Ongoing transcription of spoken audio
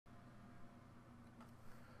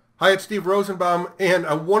Hi, it's Steve Rosenbaum, and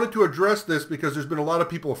I wanted to address this because there's been a lot of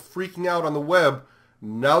people freaking out on the web.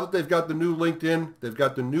 Now that they've got the new LinkedIn, they've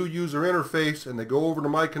got the new user interface, and they go over to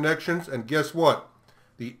My Connections, and guess what?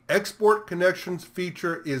 The Export Connections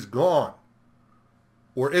feature is gone.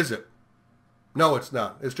 Or is it? No, it's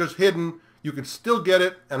not. It's just hidden. You can still get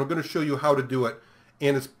it, and I'm going to show you how to do it.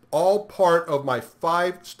 And it's all part of my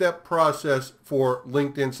 5-step process for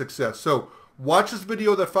LinkedIn success. So watch this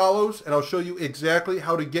video that follows, and I'll show you exactly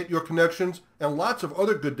how to get your connections and lots of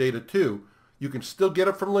other good data too. You can still get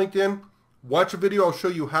it from LinkedIn. Watch a video, I'll show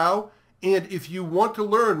you how. And if you want to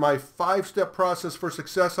learn my 5-step process for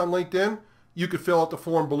success on LinkedIn, you can fill out the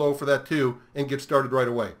form below for that too and get started right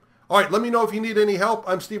away. All right, let me know if you need any help.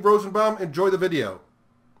 I'm Steve Rosenbaum. Enjoy the video.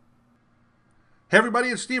 Hey everybody,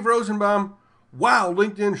 it's Steve Rosenbaum. Wow,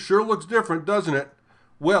 LinkedIn sure looks different, doesn't it?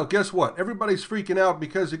 Well, guess what? Everybody's freaking out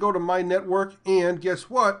because they go to My Network and guess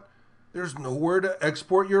what? There's nowhere to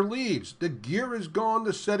export your leads. The gear is gone,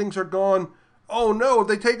 the settings are gone. Oh no, have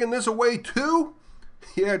they taken this away too?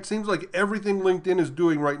 Yeah, it seems like everything LinkedIn is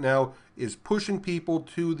doing right now is pushing people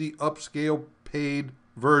to the upscale paid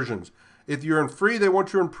versions. If you're in free, they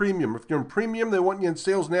want you in premium. If you're in premium, they want you in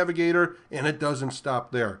Sales Navigator, and it doesn't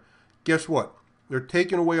stop there. Guess what? They're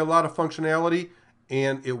taking away a lot of functionality,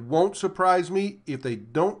 and it won't surprise me if they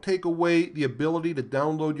don't take away the ability to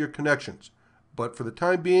download your connections. But for the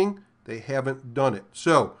time being, they haven't done it.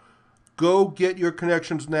 So go get your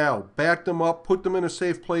connections now. Back them up, put them in a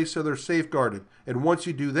safe place so they're safeguarded. And once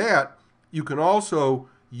you do that, you can also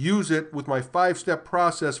use it with my 5-step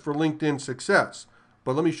process for LinkedIn success.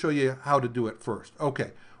 But let me show you how to do it first.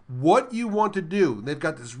 Okay, what you want to do, they've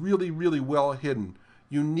got this really, really well hidden.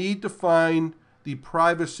 You need to find the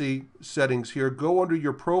privacy settings here. Go under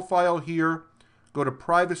your profile here, go to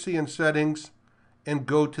privacy and settings, and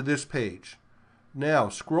go to this page. Now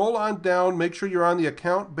scroll on down, make sure you're on the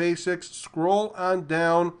account basics, scroll on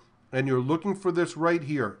down, and you're looking for this right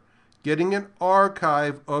here, getting an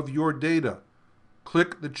archive of your data.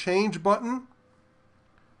 Click the change button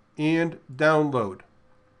and download.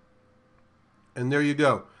 And there you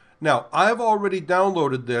go. Now I've already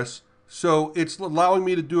downloaded this, so it's allowing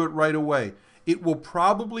me to do it right away. It will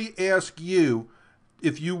probably ask you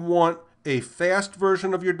if you want a fast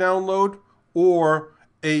version of your download or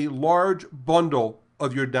a large bundle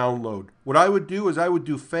of your download. What I would do is I would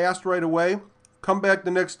do fast right away, come back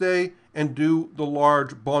the next day and do the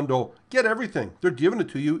large bundle. Get everything. They're giving it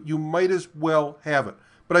to you. You might as well have it.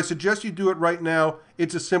 But I suggest you do it right now.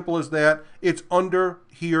 It's as simple as that. It's under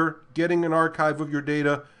here, getting an archive of your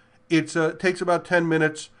data. It takes about 10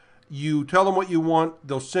 minutes. You tell them what you want,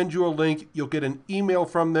 they'll send you a link, you'll get an email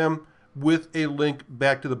from them with a link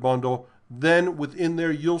back to the bundle. Then within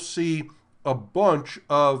there, you'll see a bunch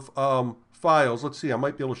of files. Let's see, I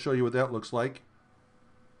might be able to show you what that looks like.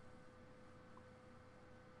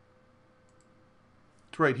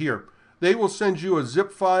 It's right here. They will send you a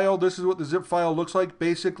zip file. This is what the zip file looks like,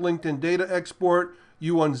 basic LinkedIn data export.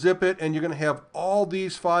 You unzip it and you're going to have all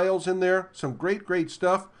these files in there, some great, great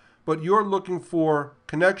stuff. But you're looking for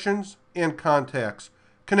connections and contacts.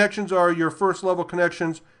 Connections are your first level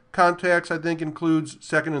connections. Contacts, I think, includes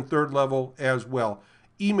second and third level as well.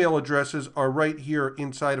 Email addresses are right here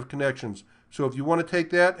inside of connections. So if you want to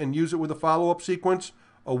take that and use it with a follow-up sequence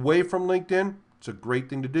away from LinkedIn, it's a great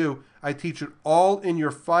thing to do. I teach it all in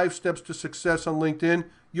your 5 steps to success on LinkedIn.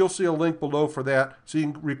 You'll see a link below for that, so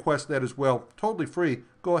you can request that as well. Totally free.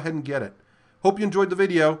 Go ahead and get it. Hope you enjoyed the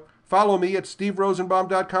video. Follow me at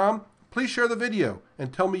steverosenbaum.com. Please share the video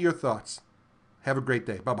and tell me your thoughts. Have a great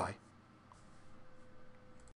day. Bye-bye.